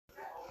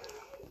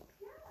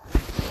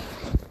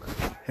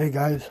Hey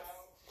guys,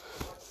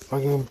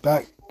 welcome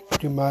back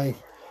to my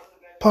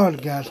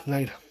podcast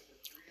night.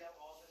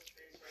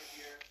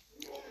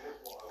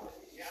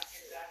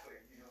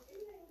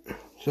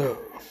 So,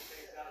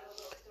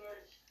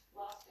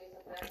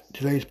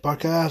 today's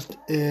podcast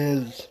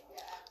is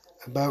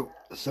about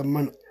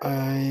someone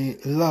I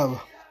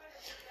love.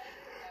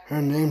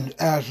 Her name's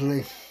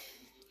Ashley.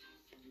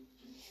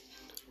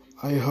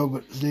 I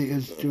hope she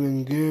is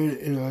doing good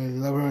and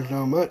I love her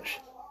so much.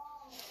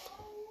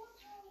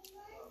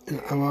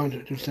 And I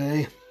wanted to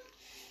say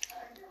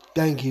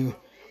thank you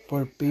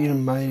for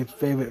being my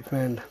favorite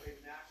friend.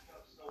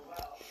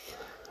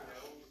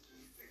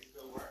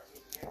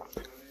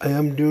 I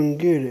am doing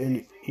good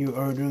and you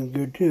are doing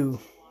good too.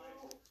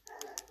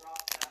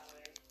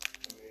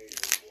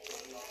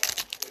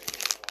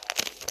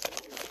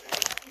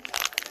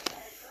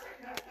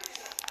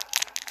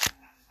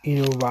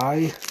 You know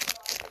why?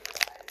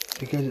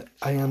 Because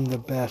I am the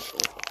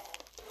best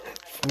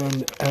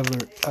friend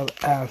ever of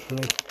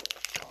Ashley.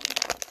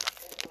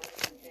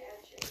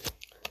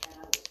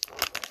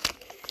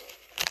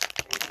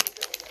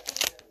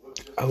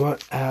 I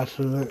want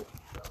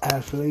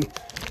Ashley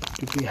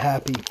to be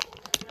happy.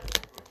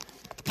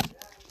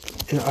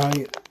 And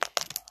I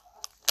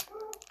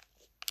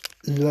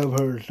love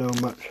her so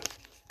much.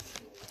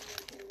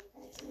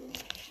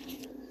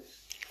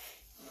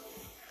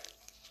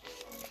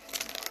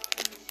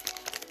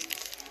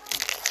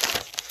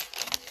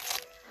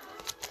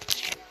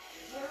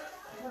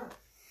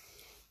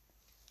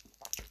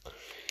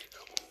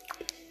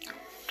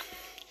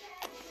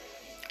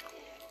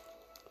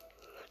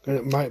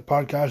 My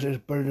podcast is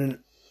better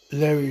than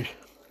Larry's.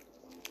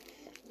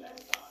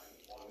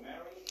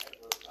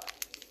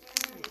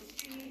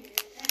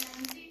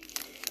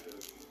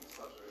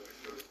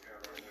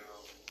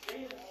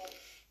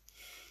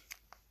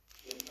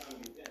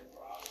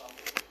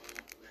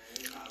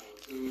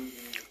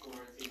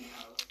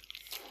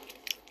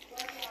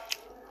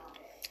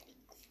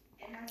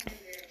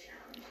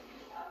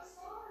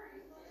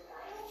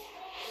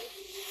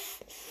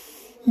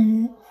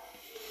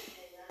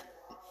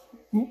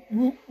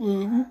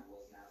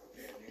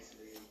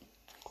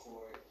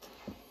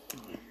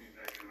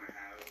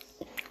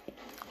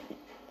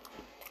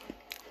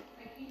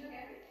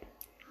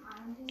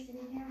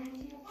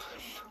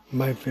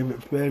 My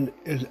favorite friend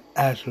is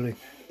Ashley.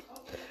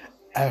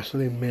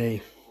 Ashley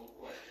May.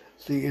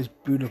 She is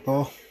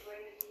beautiful.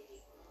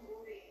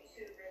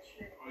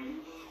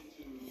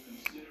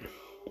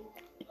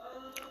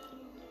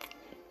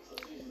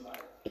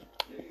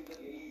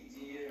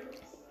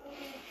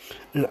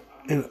 And,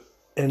 and,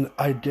 and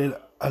I did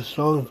a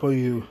song for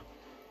you.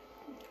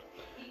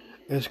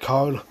 It's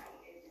called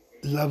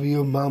Love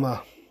You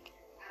Mama.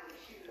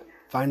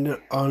 Find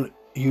it on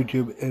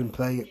YouTube and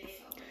play it.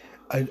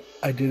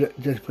 I did it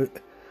just for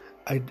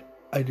I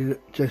did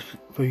it just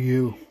for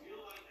you.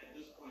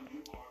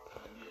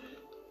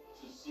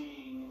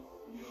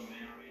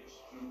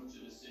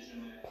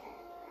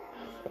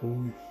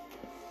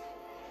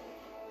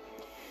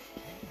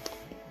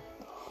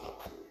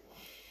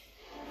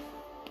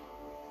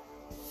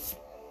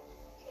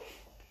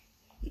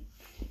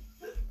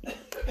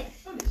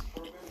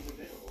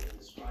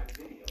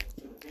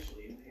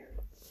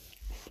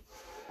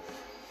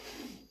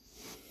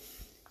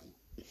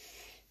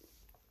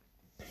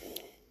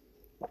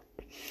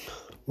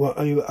 What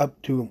are you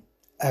up to,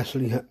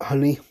 Ashley,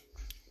 honey?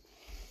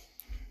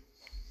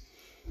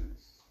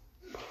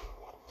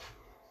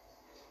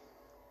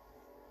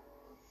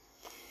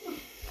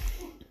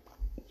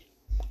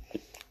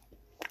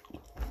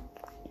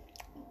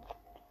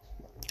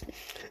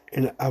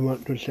 And I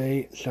want to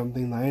say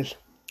something nice.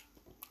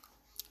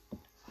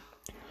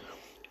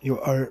 You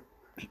are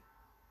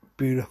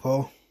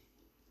beautiful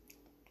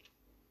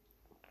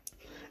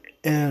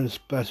and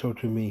special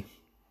to me.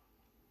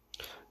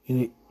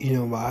 You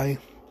know why?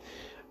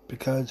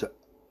 Because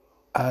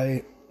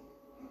I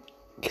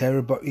care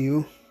about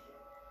you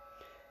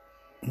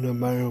no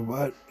matter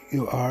what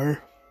you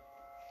are.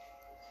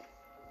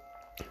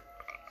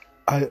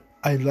 I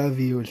love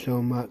you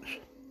so much.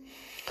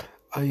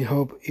 I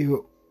hope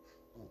you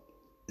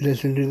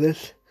listen to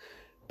this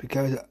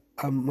because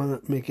I'm gonna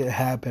make it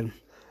happen.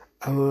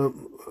 I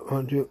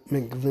want to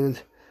make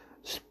this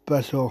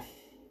special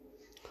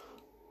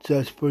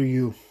just for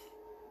you.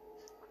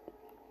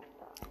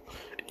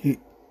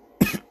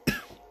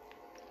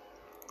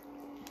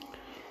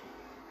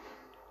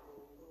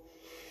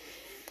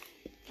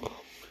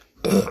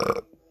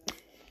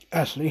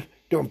 Ashley,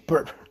 don't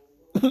burp.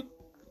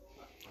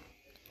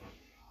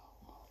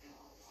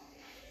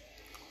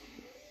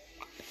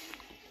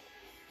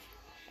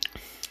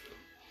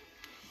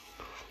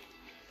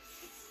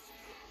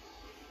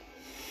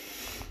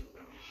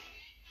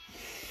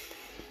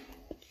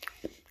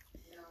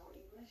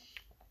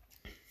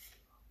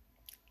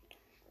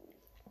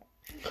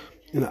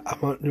 And I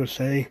want to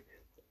say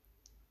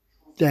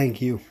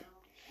thank you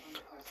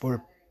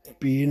for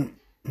being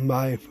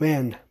my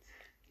friend.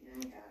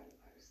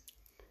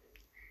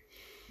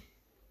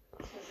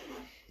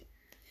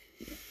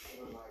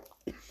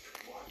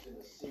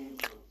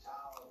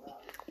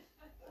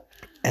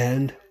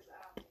 And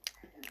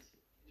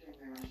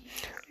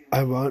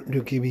I want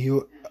to give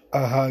you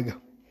a hug.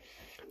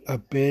 A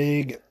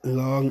big,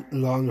 long,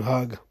 long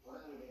hug.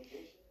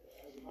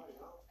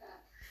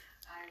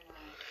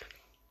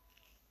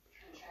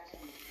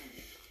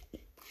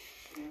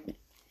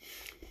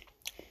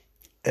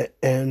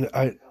 And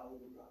I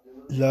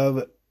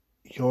love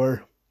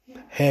your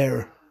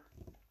hair.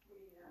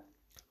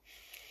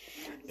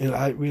 And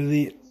I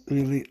really,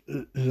 really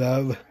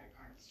love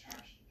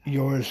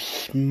your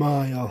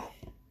smile.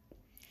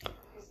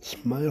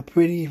 Smile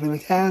pretty for the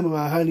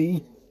camera,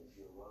 honey.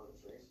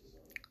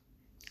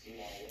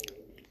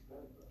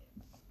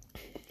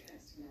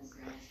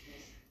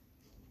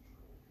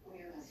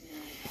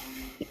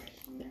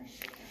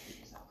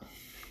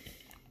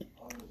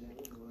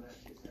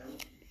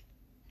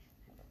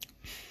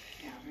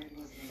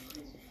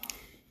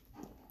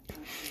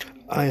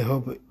 I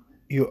hope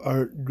you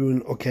are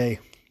doing okay.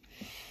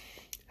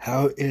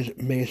 How is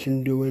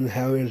Mason doing?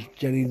 How is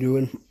Jenny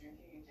doing?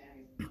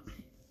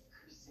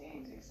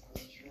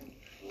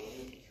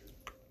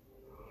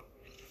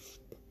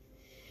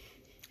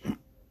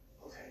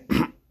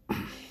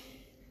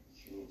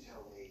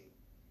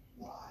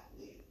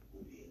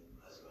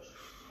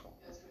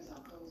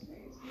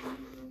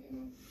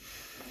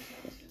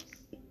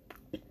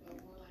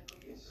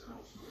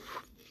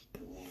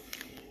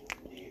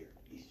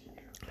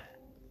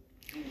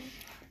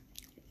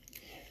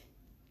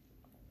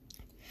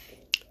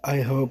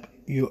 I hope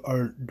you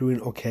are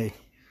doing okay.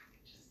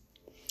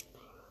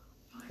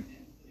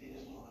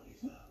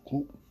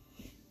 Ooh.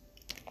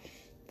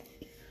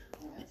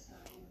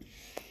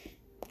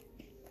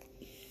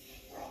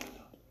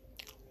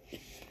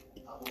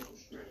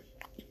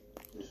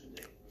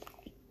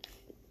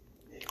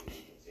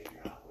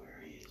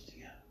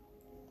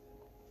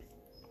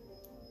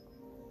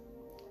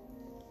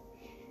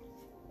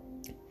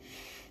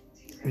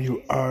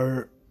 You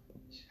are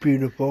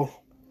beautiful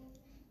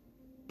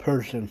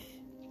person.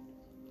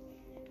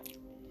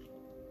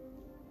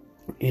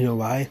 You know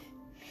why?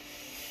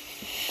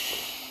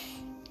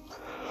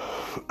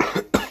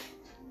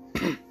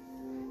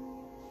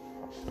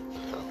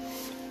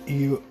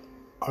 You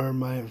are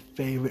my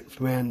favorite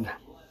friend.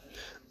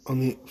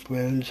 Only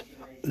friends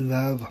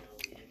love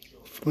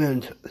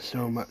friends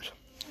so much.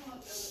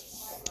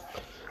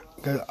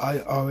 Because I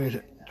always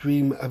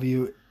dream of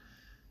you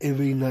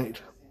every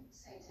night.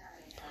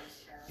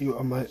 You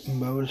are my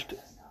most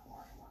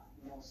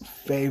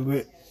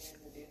favorite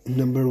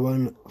number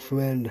one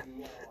friend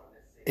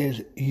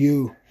is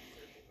you,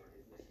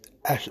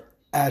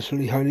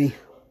 Ashley, honey.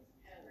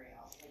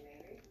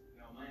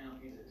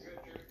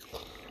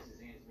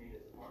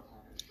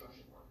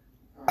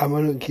 I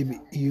want to give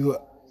you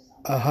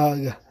a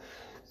hug.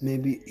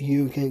 Maybe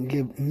you can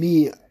give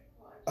me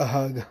a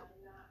hug.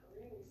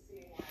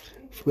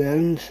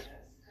 Friends.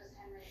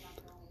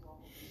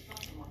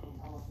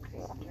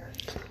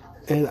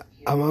 And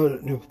I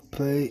want to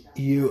play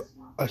you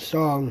a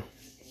song.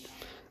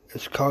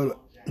 It's called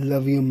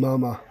Love You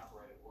Mama.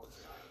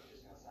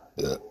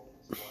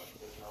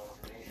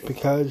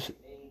 Because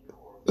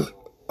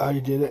I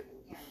did it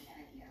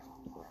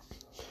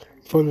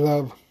for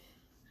love.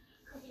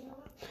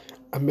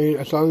 I made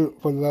a song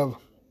for love.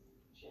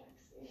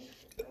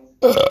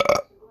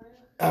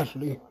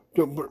 Ashley,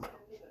 don't burp.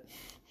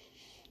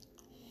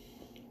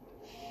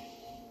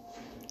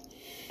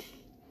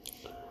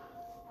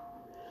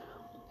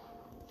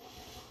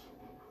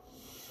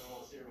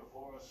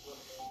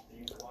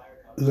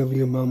 Love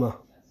you, mama.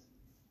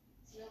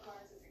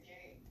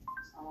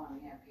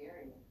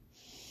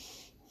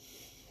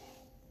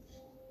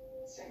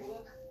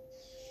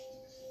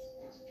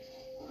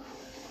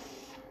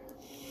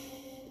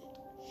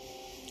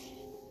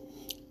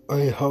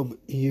 I hope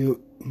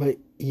you might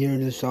hear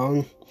the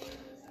song,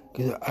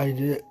 because I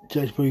did it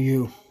just for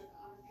you.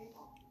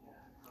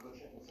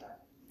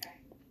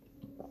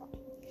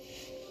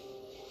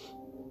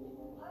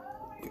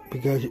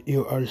 Because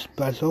you are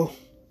special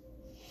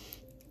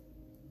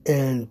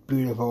and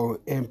beautiful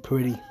and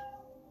pretty.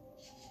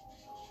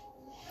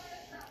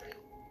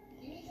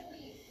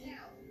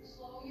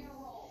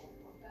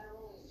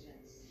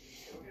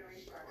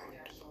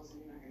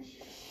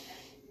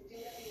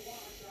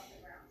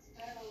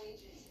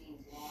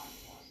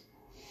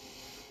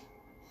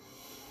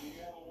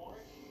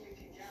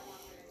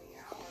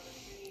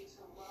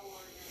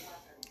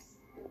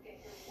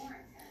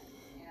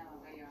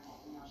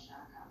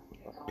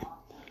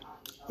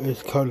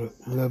 It's called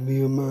Love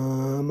You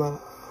Mama.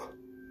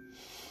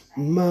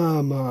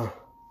 Mama.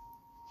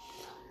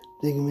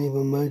 Think of me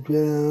for my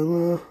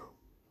drama.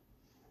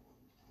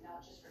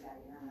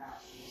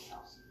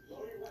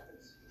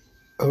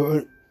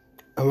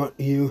 I want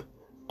you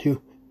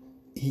to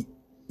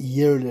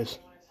hear this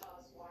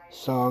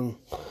song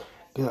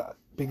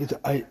because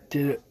I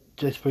did it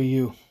just for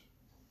you.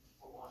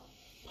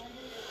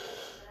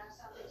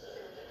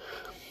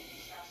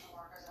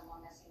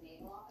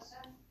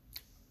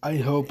 I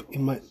hope you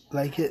might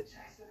like it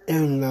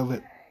and love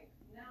it.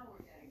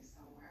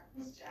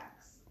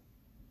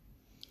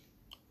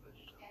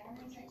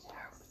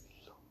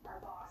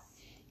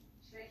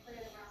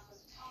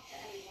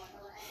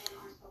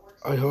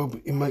 I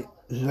hope you might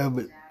love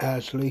it,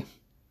 Ashley.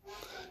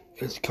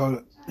 It's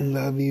called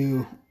Love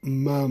You,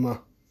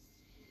 Mama.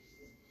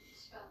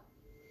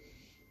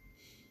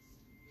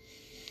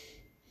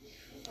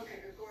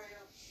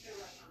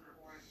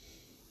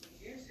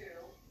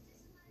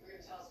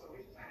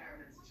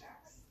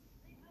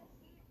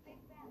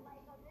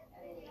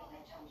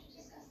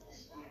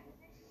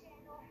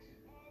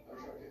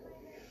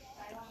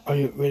 Are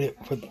you ready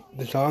for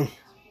the song?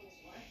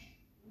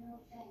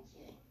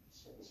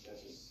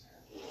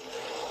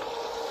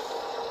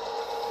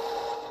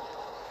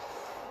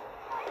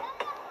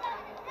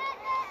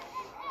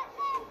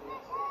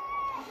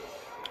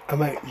 I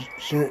might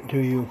send it to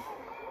you.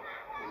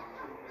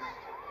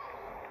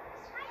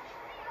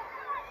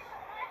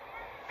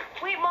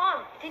 Wait,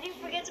 Mom, did you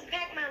forget to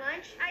pack my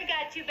lunch? I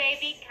got you,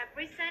 baby.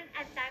 Capri Sun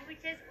and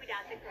sandwiches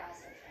without the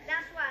crust.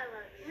 That's why I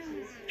love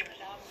you.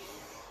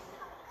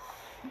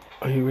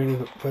 Are you ready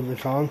for the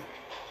song?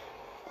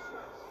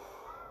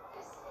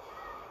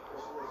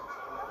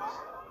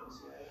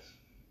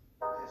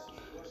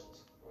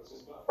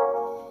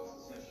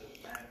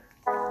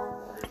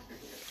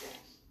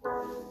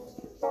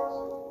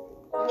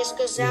 This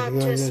goes out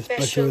to a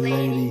special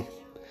lady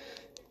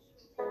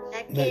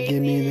that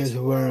gave me this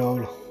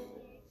world.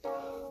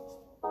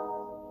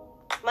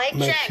 Mic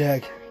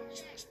check.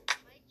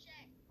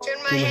 Turn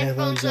my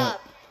headphones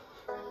up.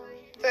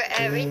 For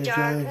every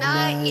dark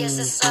night, yes,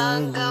 the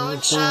sun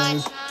gon' shine.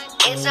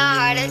 It's not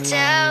hard to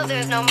tell,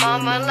 there's no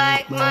mama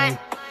like mine.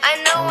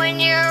 I know when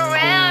you're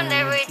around,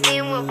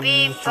 everything will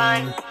be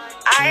fine.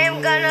 I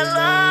am gonna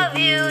love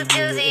you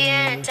till the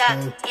end of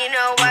time. You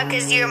know why?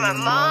 'Cause you're my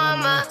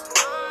mama.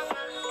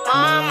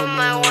 Mama,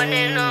 my one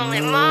and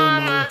only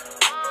mama.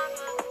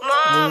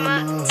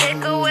 Mama,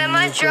 take away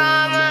my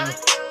drama.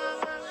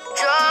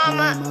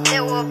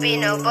 There will be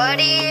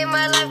nobody in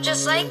my life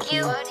just like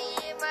you.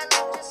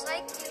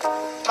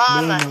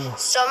 Mama,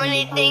 so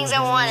many things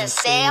I wanna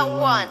say at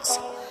once.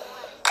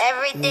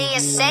 Everything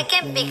is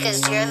second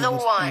because you're the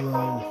one.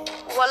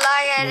 While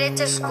I headed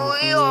to school,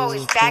 you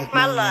always packed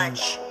my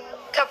lunch.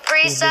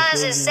 Capri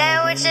Suns and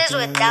sandwiches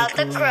without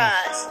the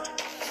crust.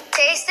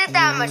 Tasted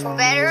that much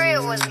better,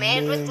 it was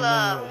made with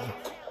love.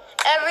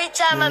 Every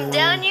time I'm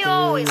down, you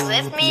always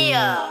lift me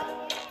up.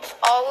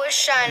 Always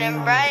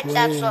shining bright,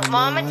 that's what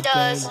mama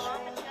does.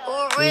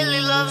 Who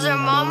really loves her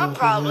mama?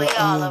 Probably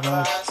all of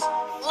us.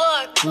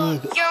 Look,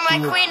 you're my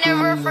queen,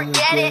 never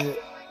forget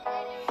it.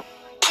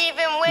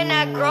 Even when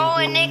I grow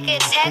and it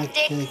gets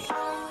hectic,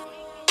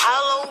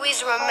 I'll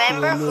always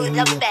remember who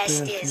the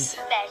best is.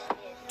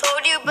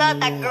 Told you about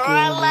that girl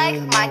I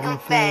like, my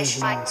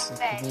confession.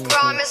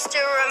 Promise to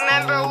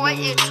remember what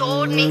you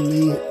told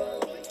me.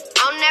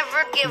 I'll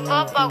never give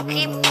up, I'll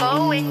keep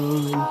going.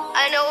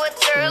 I know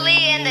it's early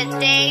and the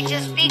day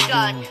just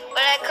begun,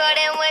 but I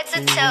couldn't wait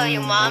to tell you,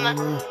 mama.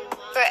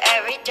 For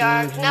every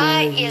dark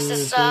night, yes, the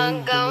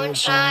sun gon'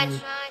 shine.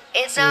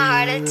 It's not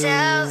hard to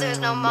tell, there's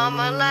no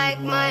mama like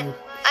mine.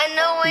 I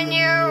know when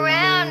you're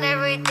around,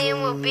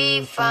 everything will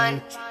be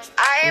fine.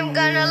 I am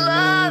gonna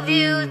love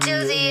you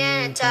till the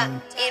end of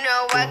time. You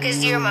know why?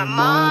 'Cause you're my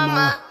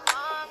mama.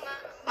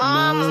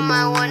 Mama,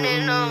 my one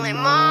and only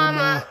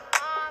mama.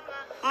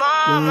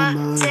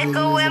 Mama, take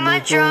away my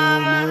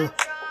drama.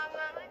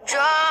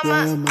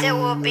 There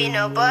will be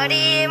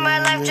nobody in my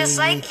life just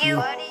like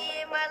you.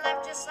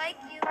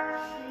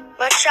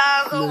 My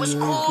childhood was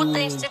cool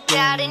thanks to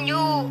Dad and you.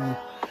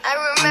 I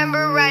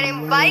remember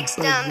riding bikes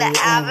down the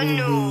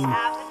avenue.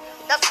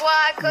 That's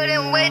why I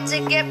couldn't wait to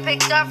get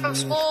picked up from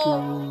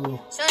school.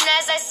 Soon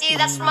as I see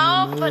that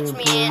smile, puts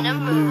me in a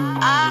mood.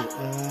 I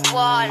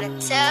wanna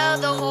tell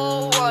the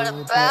whole world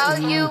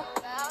about you.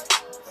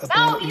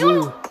 About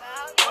you.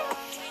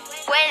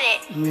 When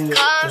it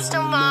comes to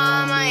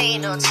mama,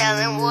 ain't no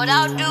telling what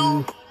I'll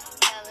do.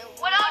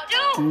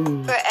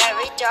 For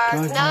every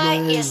dark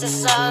night, yes, the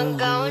sun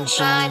gon'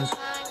 shine.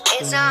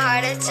 It's not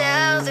hard to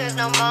tell, there's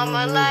no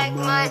mama like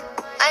mine.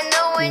 I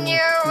know when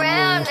you're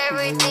around,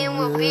 everything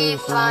will be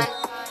fine.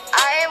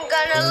 I am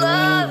gonna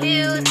love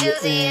you till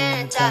the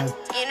end of time.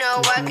 You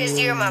know why? 'Cause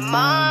you're my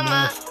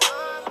mama.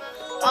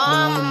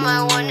 Mama,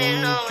 my one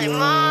and only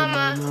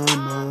mama.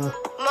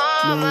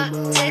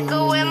 Mama, take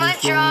away my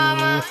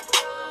drama.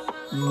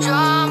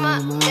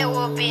 There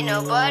will be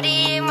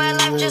nobody in my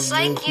life just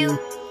like you.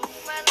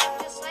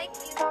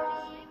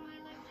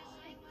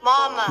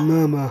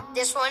 Mama,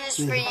 this one is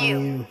for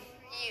you.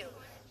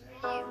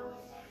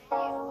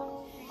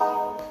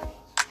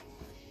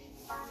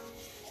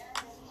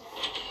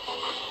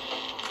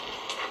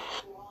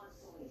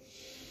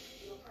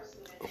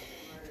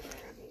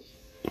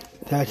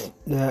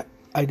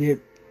 I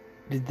did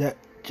that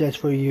just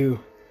for you.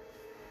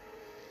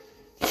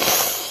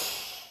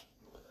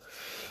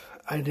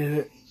 I did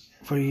it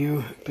for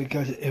you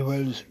because it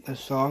was a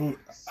song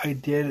I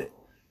did.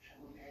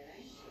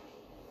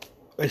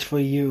 It's for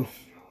you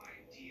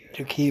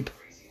to keep.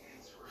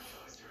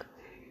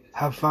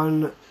 Have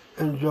fun,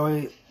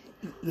 enjoy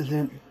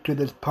listening to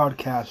this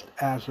podcast,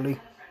 Ashley.